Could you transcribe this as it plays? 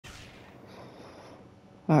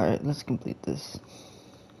Alright, let's complete this.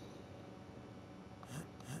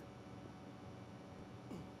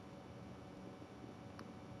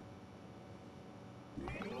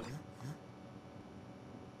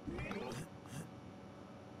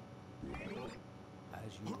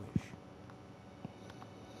 As you wish.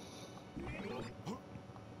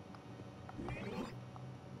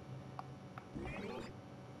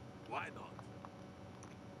 Why not?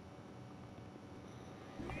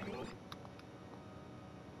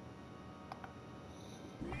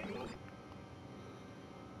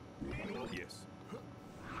 Yes.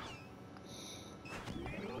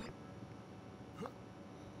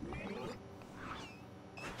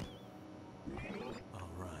 All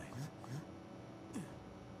right.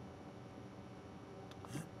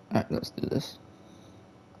 Alright, let's do this.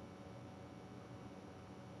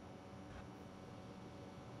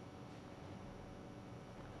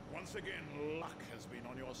 Once again, luck has been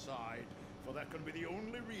on your side, for that can be the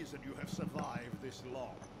only reason you have survived this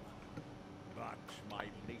long. But my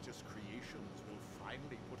latest creations will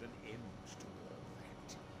finally put an end to all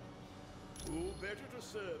that. Who better to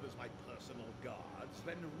serve as my personal guards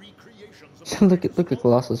than recreations of look at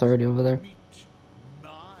Colossus already over there. Meet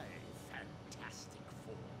my fantastic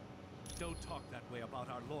form. Don't talk that way about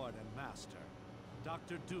our Lord and Master.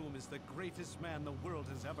 Dr. Doom is the greatest man the world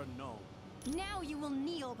has ever known. Now you will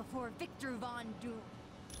kneel before Victor Von Doom.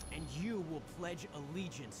 And you will pledge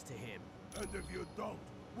allegiance to him. And if you don't,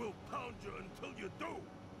 we'll pound you until you do.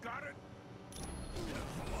 Got it?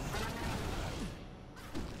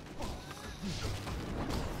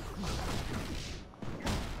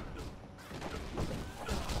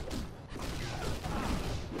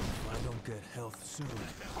 If I don't get health soon,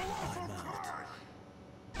 I'm out.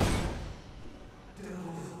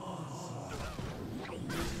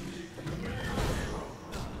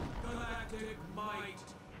 Galactic might.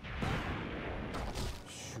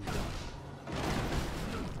 Shoot.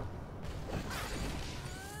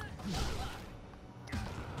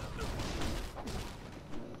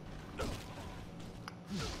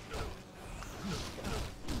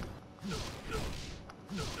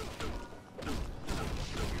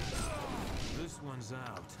 This one's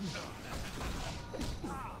out.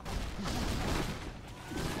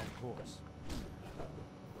 Of course.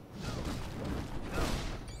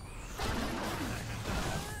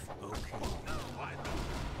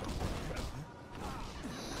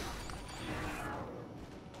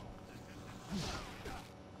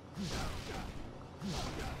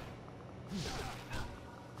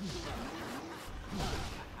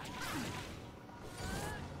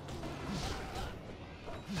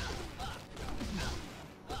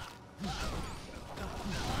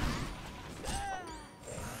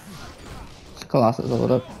 Colossus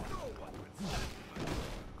leveled up.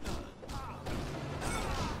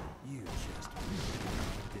 You just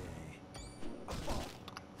made day.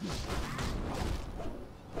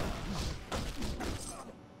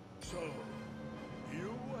 So, you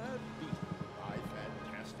have beaten my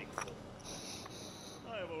fantastic form.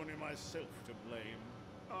 I have only myself to blame.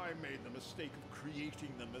 I made the mistake of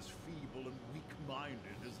creating them as feeble and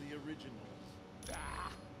weak-minded as the originals. Ah!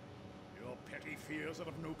 Your petty fears are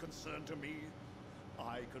of no concern to me.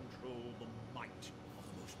 I control the might of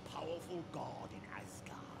the most powerful god in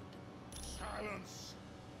Asgard. Silence!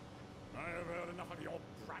 I have heard enough of your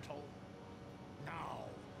prattle. Now,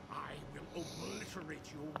 I will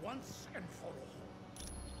obliterate you once and for all.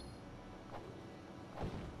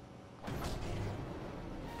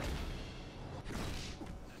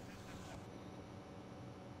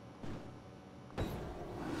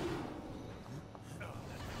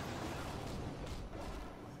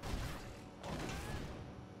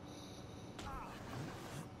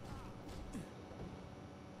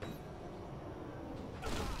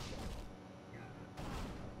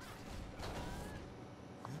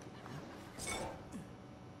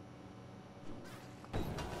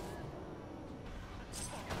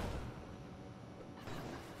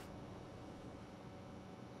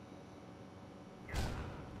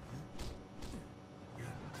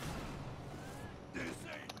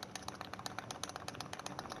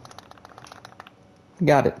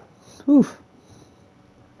 Got it. Whew. So,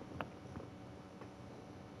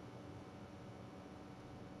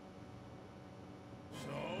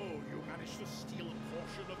 you managed to steal a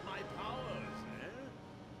portion of my powers,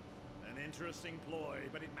 eh? An interesting ploy,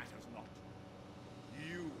 but it matters not.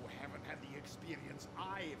 You haven't had the experience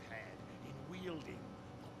I've had in wielding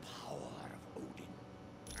the power of Odin.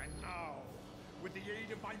 And now, with the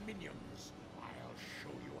aid of my minions, I'll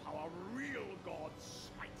show you how a real god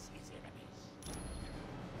smites his enemies.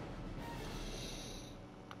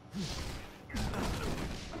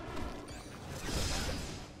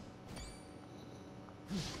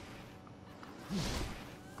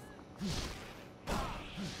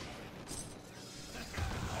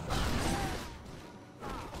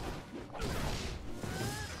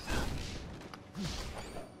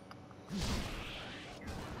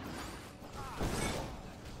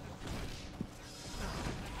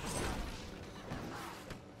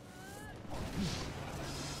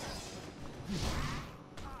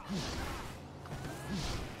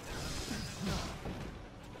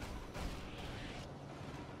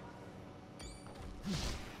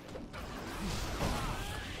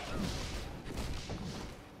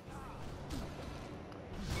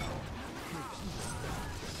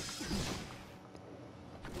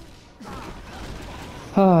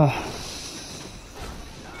 Ah.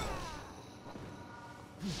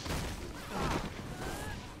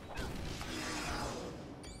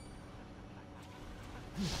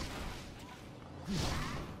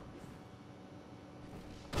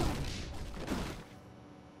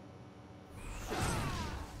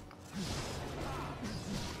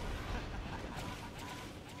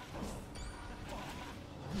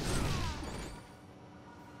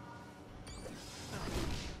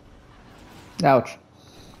 Ouch.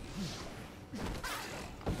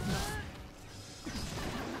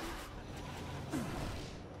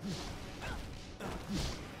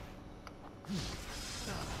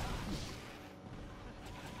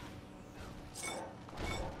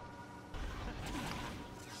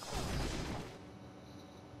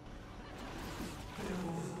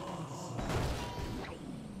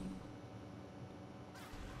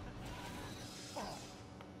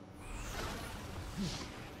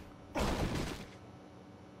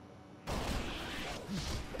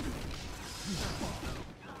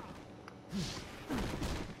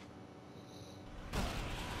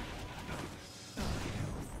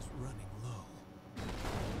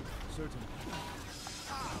 Certainly.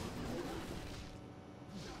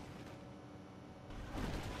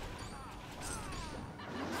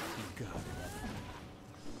 You got it.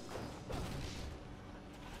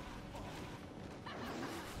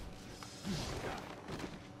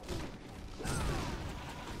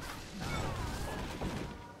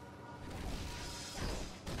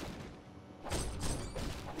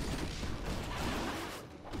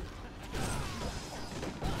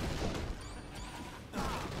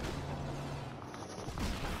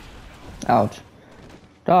 Ouch.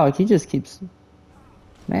 Dog, he just keeps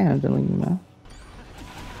manhandling you, man.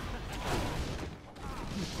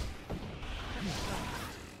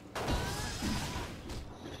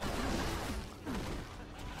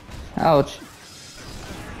 Ouch.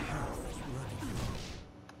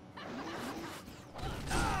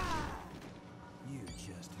 You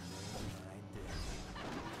just made my day.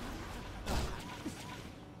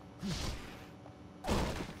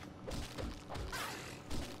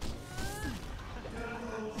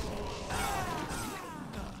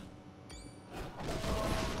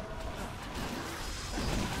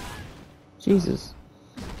 Jesus.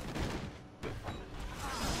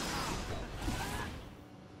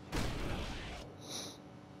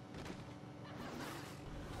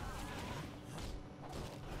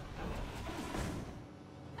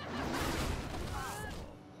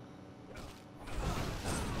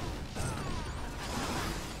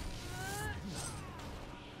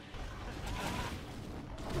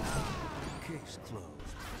 Case closed.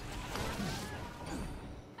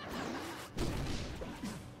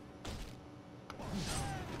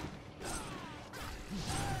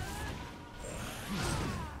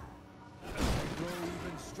 Grow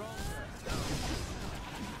even stronger.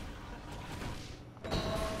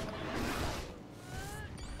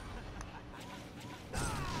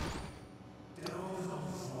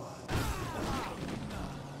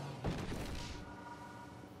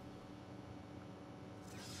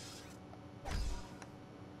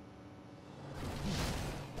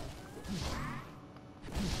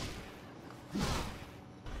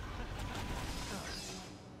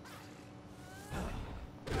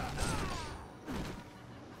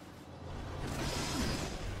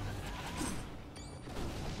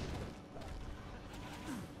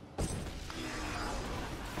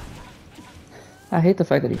 I hate the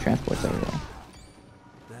fact that he transports everything.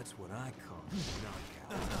 That's what I call a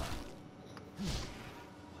knockout.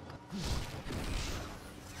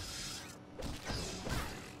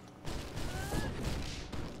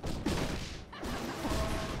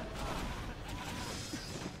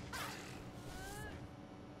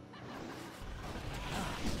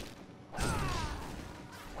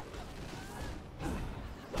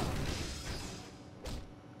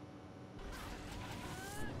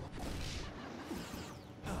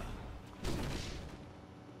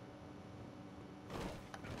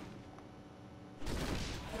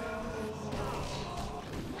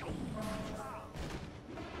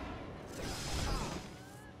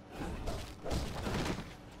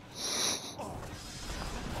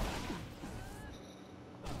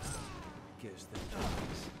 Guess that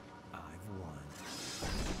means I've won.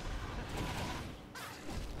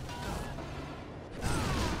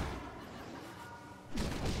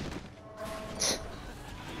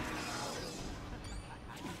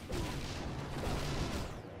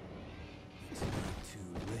 It's not too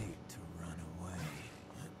late to run away.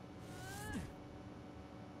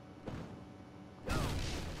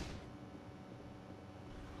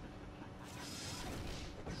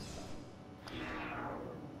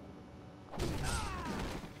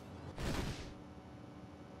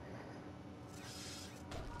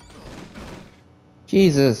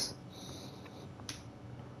 Jesus.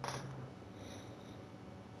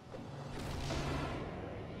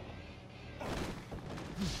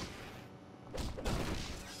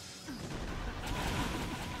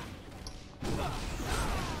 I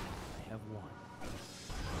have won.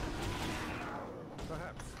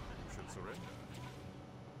 Perhaps you should surrender.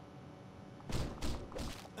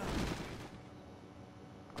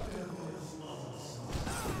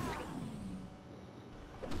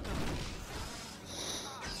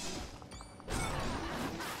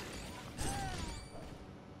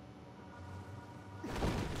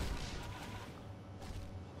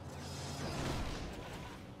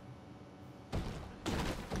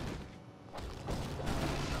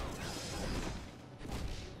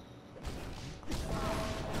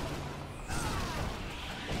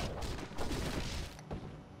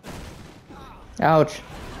 Ouch.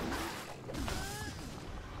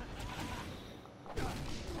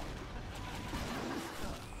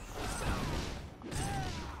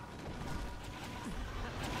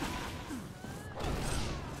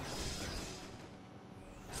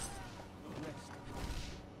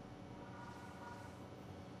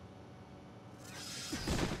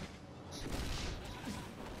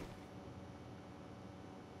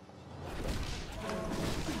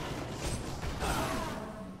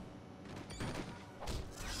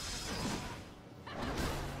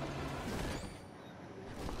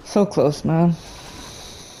 So close, man.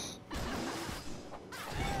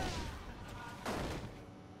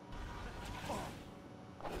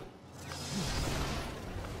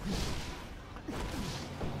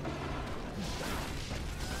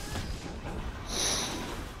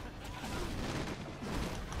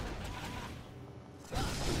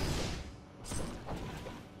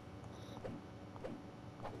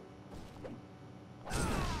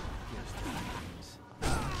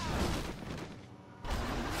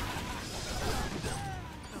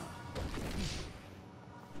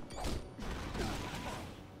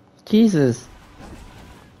 Jesus.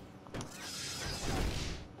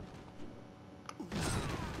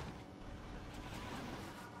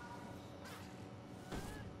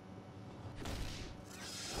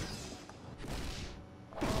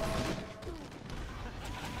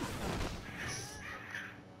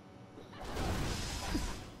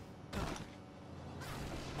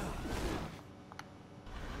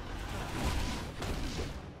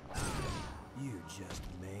 You just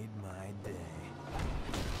made my day.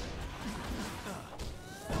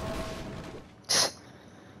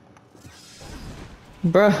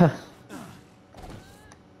 Bruh. My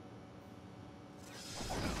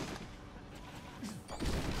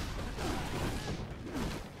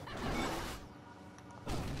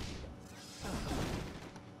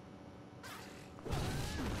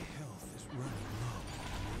health is running low.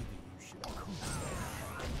 Maybe you should cool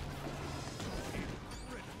down.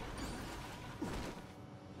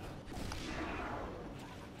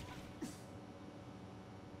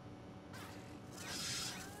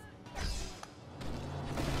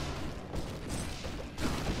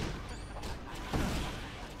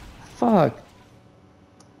 Fuck.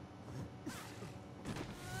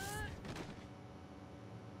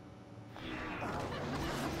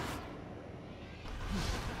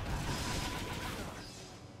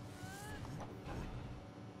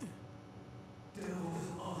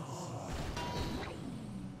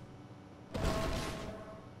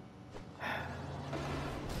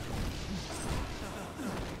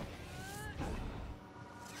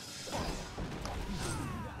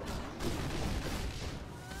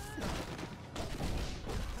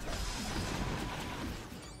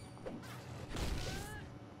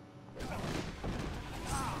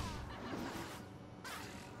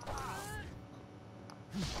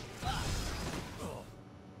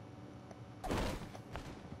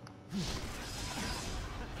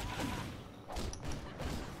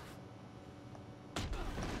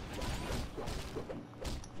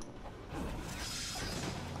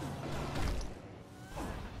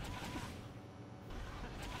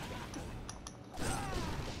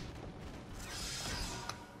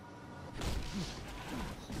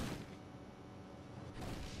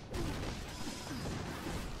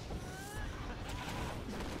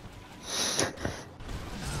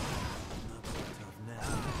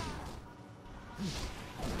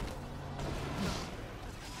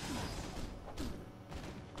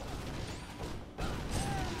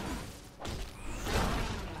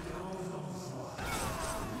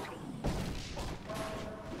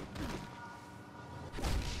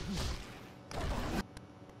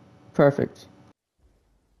 Perfect.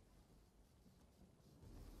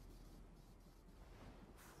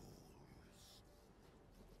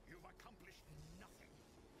 You've accomplished nothing.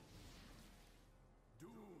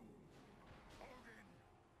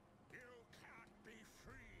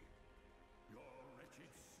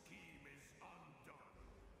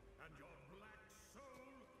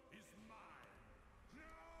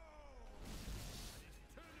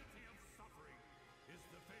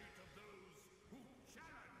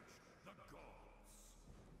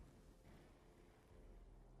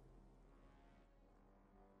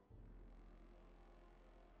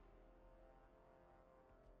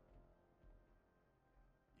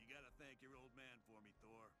 thank your old man for me,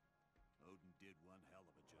 Thor. Odin did one hell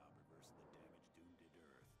of a job reversing the damage Doom did to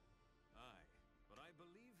Earth. Aye, but I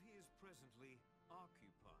believe he is presently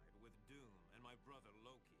occupied with Doom and my brother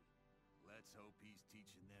Loki. Let's hope he's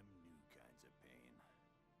teaching them new kinds of pain.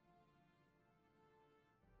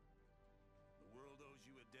 The world owes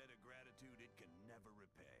you a debt of gratitude it can never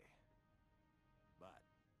repay. But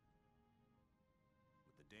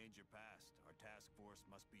with the danger past, our task force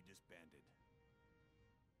must be disbanded.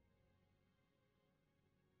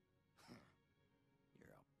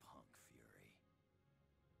 You're a punk, Fury.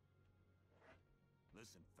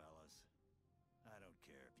 Listen, fellas. I don't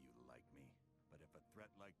care if you like me, but if a threat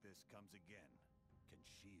like this comes again, can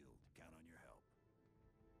S.H.I.E.L.D. count on your help?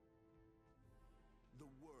 The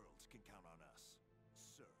world can count on us,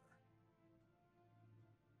 sir.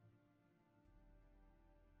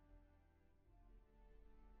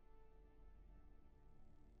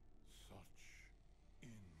 Such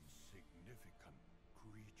insignificant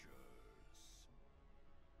creatures.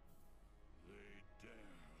 They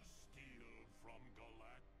dare steal from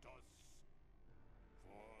Galactus.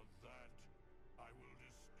 For that, I will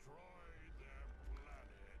destroy their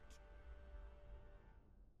planet.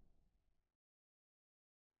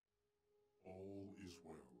 All is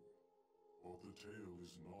well, but the tale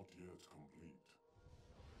is not yet complete.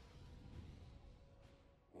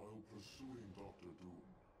 While pursuing Dr. Doom,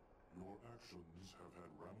 your actions have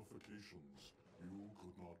had ramifications you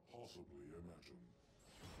could not possibly imagine.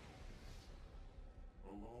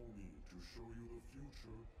 Allow me to show you the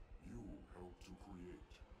future you helped to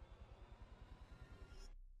create.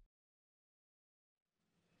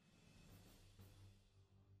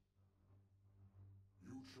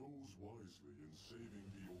 You chose wisely in saving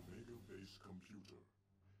the Omega Base computer.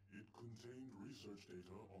 It contained research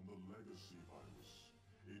data on the Legacy virus,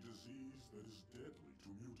 a disease that is deadly to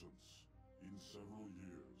mutants. In several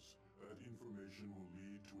years, that information will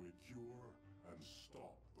lead to a cure and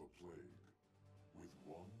stop the plague. With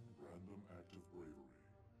one random act of bravery,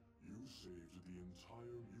 you saved the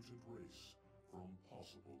entire mutant race from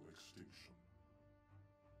possible extinction.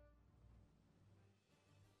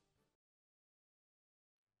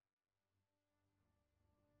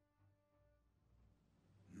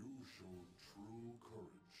 You showed true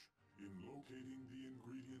courage in locating the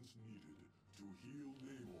ingredients needed to heal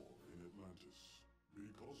Namor in Atlantis.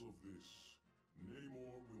 Because of this,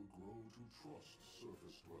 Namor will grow to trust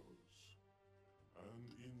surface dwellers.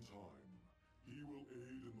 And in time, he will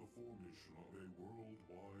aid in the formation of a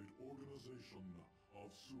worldwide organization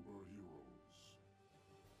of superheroes.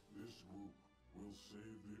 This group will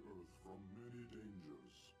save the Earth from many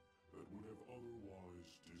dangers that would have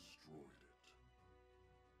otherwise destroyed it.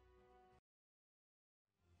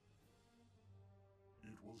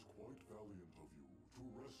 It was quite valiant of you to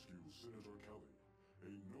rescue Senator Kelly,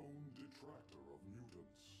 a known detractor of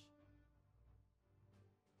mutants.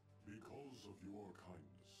 Because of your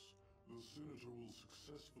kindness, the Senator will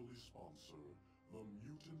successfully sponsor the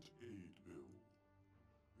Mutant Aid Bill.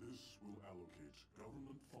 This will allocate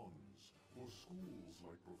government funds for schools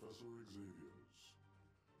like Professor Xavier's.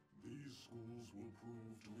 These schools will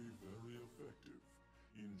prove to be very effective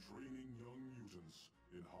in training young mutants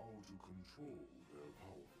in how to control their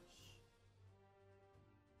powers.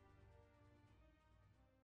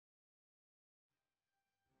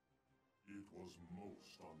 It was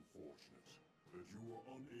most unfortunate that you were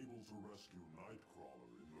unable to rescue Nightcrawler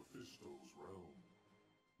in Mephisto's realm.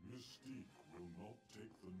 Mystique will not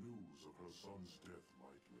take the news of her son's death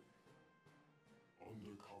lightly.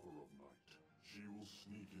 Under cover of night, she will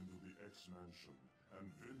sneak into the X-Mansion and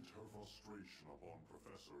vent her frustration upon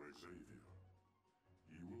Professor Xavier.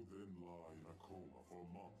 He will then lie in a coma for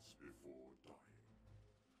months before dying.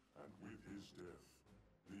 And with his death,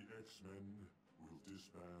 the X-Men will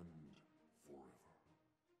disband forever.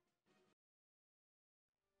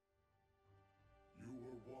 You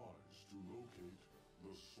were wise to locate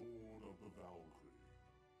the Sword of the Valkyrie.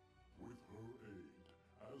 With her aid,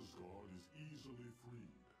 Asgard is easily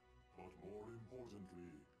freed. But more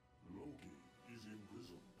importantly, Loki is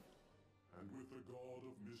imprisoned. And with the god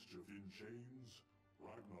of mischief in chains,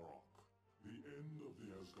 Ragnarok, the end of the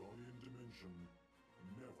Asgardian dimension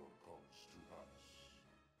never comes to pass.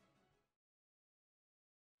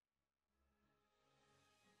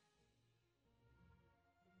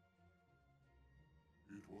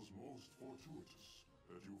 It was most fortuitous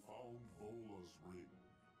that you found Vola's ring.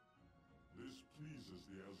 This pleases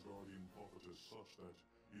the Asgardian prophetess such that,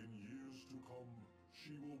 in years to come,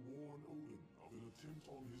 she will warn Odin of an attempt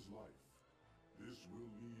on his life. This will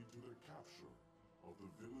lead to the capture of the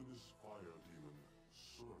villainous fire demon,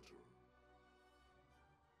 Surtur.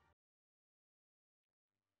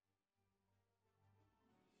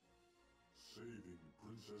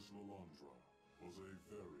 Princess Lalandra was a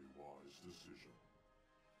very wise decision.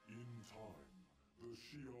 In time, the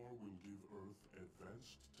Shi'ar will give Earth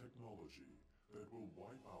advanced technology that will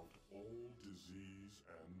wipe out all disease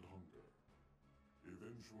and hunger.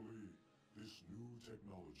 Eventually, this new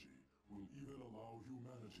technology will even allow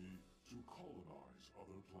humanity to colonize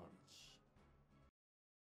other planets.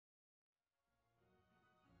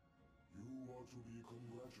 You are to be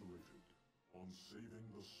congratulated on saving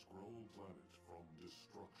the Skrull planet from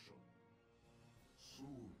destruction.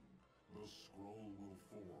 Soon, the Skrull will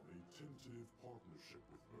form a tentative partnership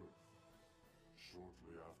with Earth.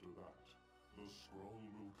 Shortly after that, the Skrull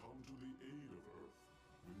will come to the aid of Earth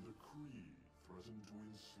when the Kree threaten to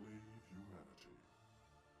enslave humanity.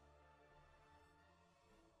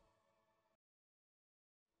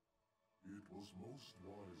 It was most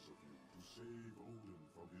wise of you to save Odin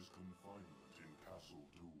from his confinement in Castle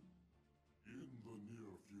Doom. In the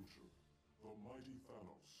near future, the mighty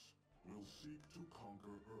Thanos will seek to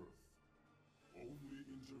conquer Earth. Only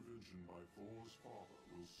intervention by Thor's father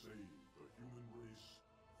will save the human race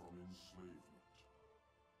from enslavement.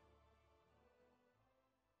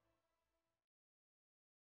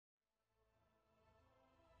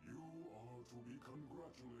 You are to be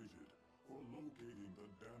congratulated for locating the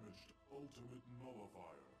damaged Ultimate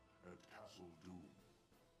Nullifier at Castle Doom.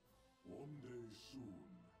 One day soon,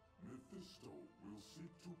 Mephisto will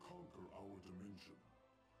seek to conquer our dimension.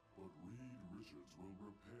 But Reed Richards will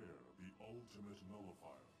repair the Ultimate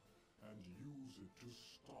Nullifier and use it to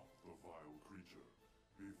stop the vile creature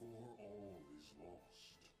before all is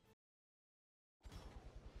lost.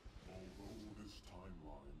 Although this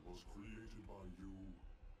timeline was created by you,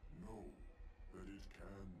 know that it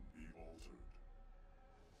can be altered.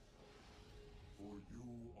 For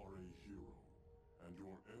you are a hero, and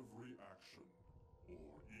your every action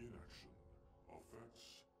or inaction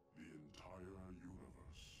affects the entire universe.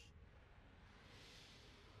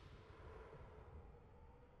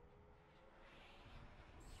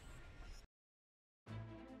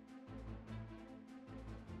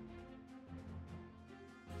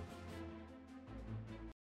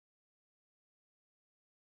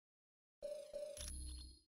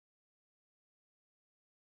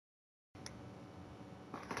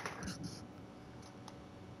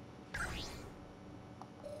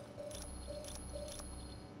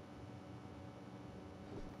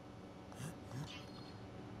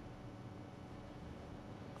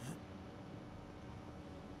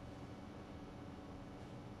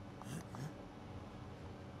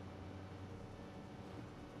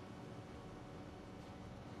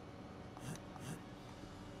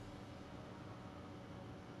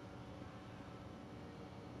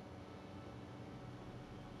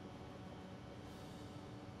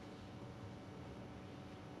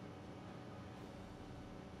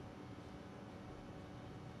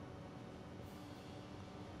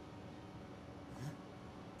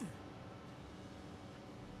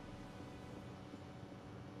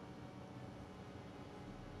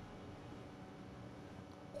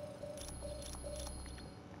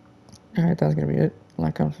 Alright, that's gonna be it.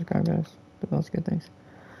 Like, comment, subscribe, guys. Do those good things.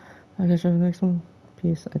 I'll catch you on the next one.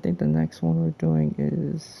 Peace. I think the next one we're doing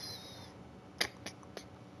is...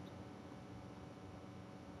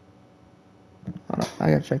 Hold on,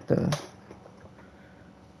 I gotta check the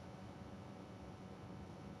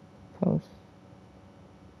post.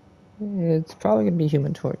 It's probably gonna be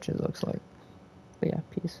Human Torch, it looks like. But yeah,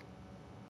 peace.